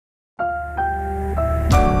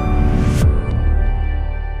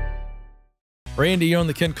Randy, you're on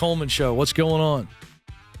the Ken Coleman Show. What's going on?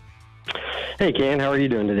 Hey, Ken. How are you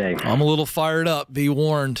doing today? I'm a little fired up. Be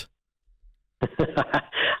warned.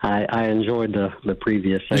 I enjoyed the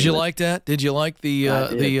previous segment. Did you like that? Did you like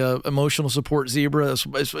the emotional support zebra?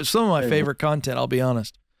 It's some of my favorite content, I'll be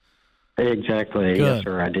honest. Exactly. Good. Yes,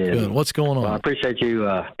 sir, I did. Good. What's going on? Well, I appreciate you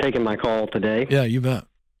taking my call today. Yeah, you bet.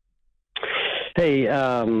 Hey,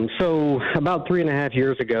 so about 3.5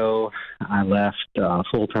 years ago, I left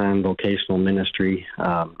full-time vocational ministry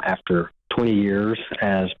after 20 years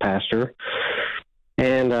as pastor,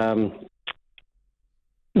 and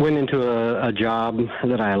went into a job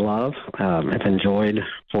that I love, I've enjoyed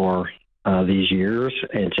for these years.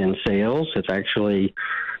 It's in sales. It's actually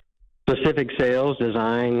specific sales,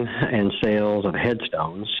 design, and sales of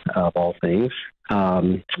headstones, of all things.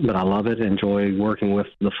 But I love it, enjoy working with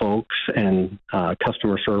the folks and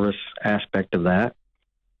customer service aspect of that.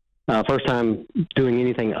 First time doing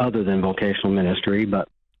anything other than vocational ministry, but,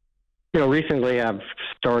 recently I've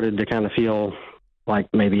started to kind of feel like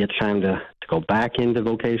maybe it's time to go back into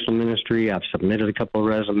vocational ministry. I've submitted a couple of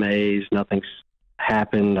resumes. Nothing's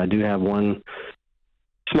happened. I do have one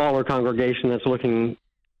smaller congregation that's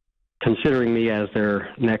considering me as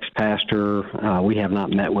their next pastor. We have not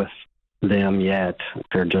met with them yet.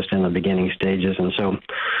 They're just in the beginning stages. And so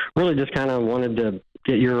really just kind of wanted to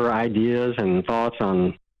get your ideas and thoughts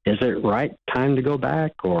on, is it right time to go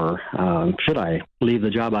back, or should I leave the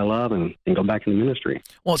job I love and go back into ministry?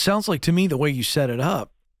 Well, it sounds like to me, the way you set it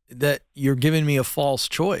up, that you're giving me a false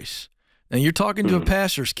choice. Now, you're talking to a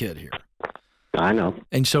pastor's kid here. I know.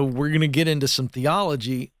 And so we're going to get into some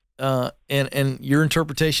theology, and your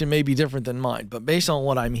interpretation may be different than mine. But based on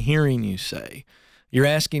what I'm hearing you say, you're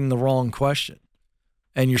asking the wrong question,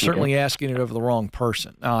 and you're certainly asking it of the wrong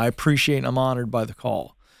person. Now, I appreciate and I'm honored by the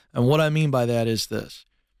call. And what I mean by that is this.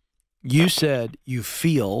 You said you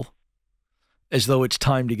feel as though it's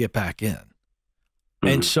time to get back in.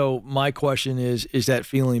 And so my question is that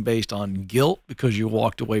feeling based on guilt because you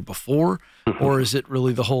walked away before, or is it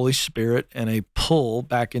really the Holy Spirit and a pull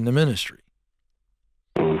back into ministry?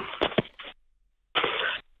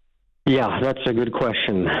 Yeah, that's a good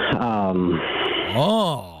question.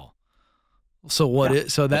 So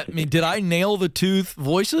what so that mean, did I nail the two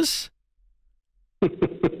voices?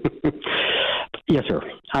 Yes, sir.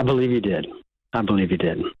 I believe you did.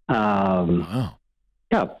 Wow.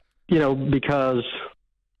 Yeah, because,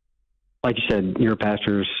 like you said, you're a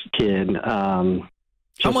pastor's kid. How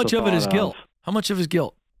much of it is guilt? How much of it is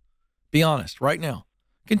guilt? Be honest, right now.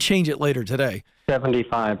 You can change it later today.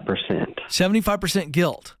 75%. 75%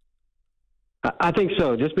 guilt. I think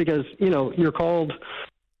so, just because, you're called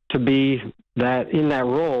to be in that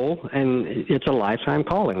role, and it's a lifetime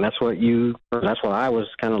calling. That's what I was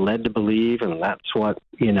kind of led to believe, and that's what,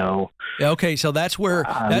 Okay, so that's where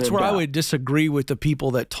I would disagree with the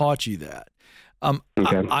people that taught you that.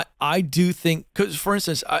 Okay. I do think, because, for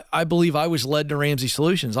instance, I believe I was led to Ramsey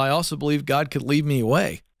Solutions. I also believe God could lead me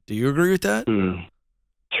away. Do you agree with that?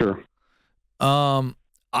 Sure.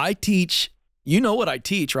 I teach, you know what I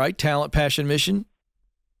teach, right? Talent, passion, mission.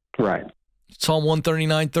 Right. Psalm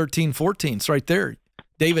 139, 13, 14. It's right there.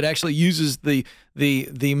 David actually uses the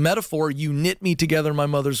metaphor, you knit me together in my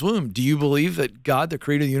mother's womb. Do you believe that God, the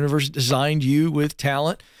creator of the universe, designed you with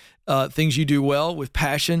talent, things you do well, with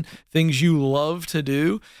passion, things you love to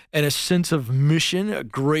do, and a sense of mission, a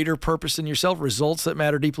greater purpose in yourself, results that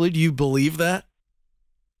matter deeply? Do you believe that?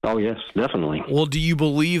 Oh, yes, definitely. Well, do you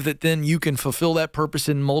believe that then you can fulfill that purpose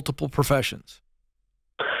in multiple professions?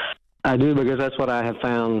 I do, because that's what I have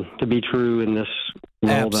found to be true in this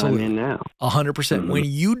world that I'm in now. 100%. When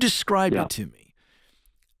you described it to me,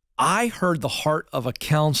 I heard the heart of a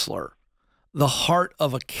counselor, the heart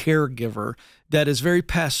of a caregiver that is very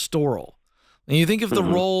pastoral. And you think of the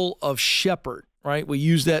role of shepherd, right? We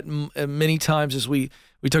use that many times as we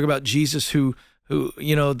talk about Jesus, who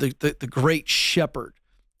the great shepherd,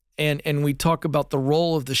 and we talk about the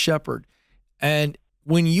role of the shepherd. And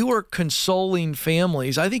when you are consoling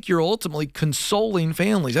families, I think you're ultimately consoling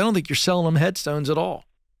families. I don't think you're selling them headstones at all.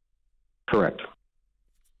 Correct.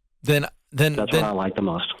 Then that's what I like the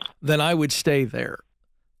most. Then I would stay there.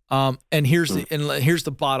 And here's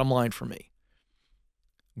the bottom line for me.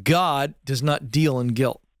 God does not deal in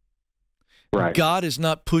guilt. Right. God is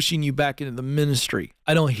not pushing you back into the ministry.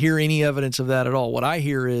 I don't hear any evidence of that at all. What I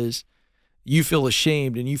hear is you feel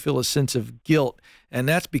ashamed and you feel a sense of guilt. And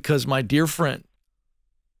that's because, my dear friend,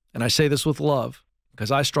 and I say this with love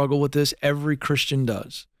because I struggle with this, every Christian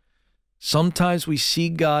does. Sometimes we see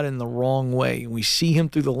God in the wrong way. We see him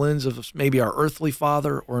through the lens of maybe our earthly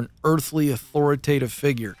father or an earthly authoritative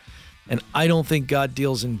figure. And I don't think God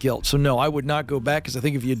deals in guilt. So no, I would not go back, because I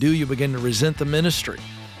think if you do, you begin to resent the ministry.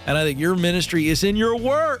 And I think your ministry is in your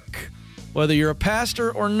work, whether you're a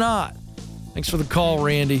pastor or not. Thanks for the call,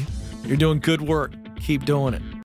 Randy. You're doing good work. Keep doing it.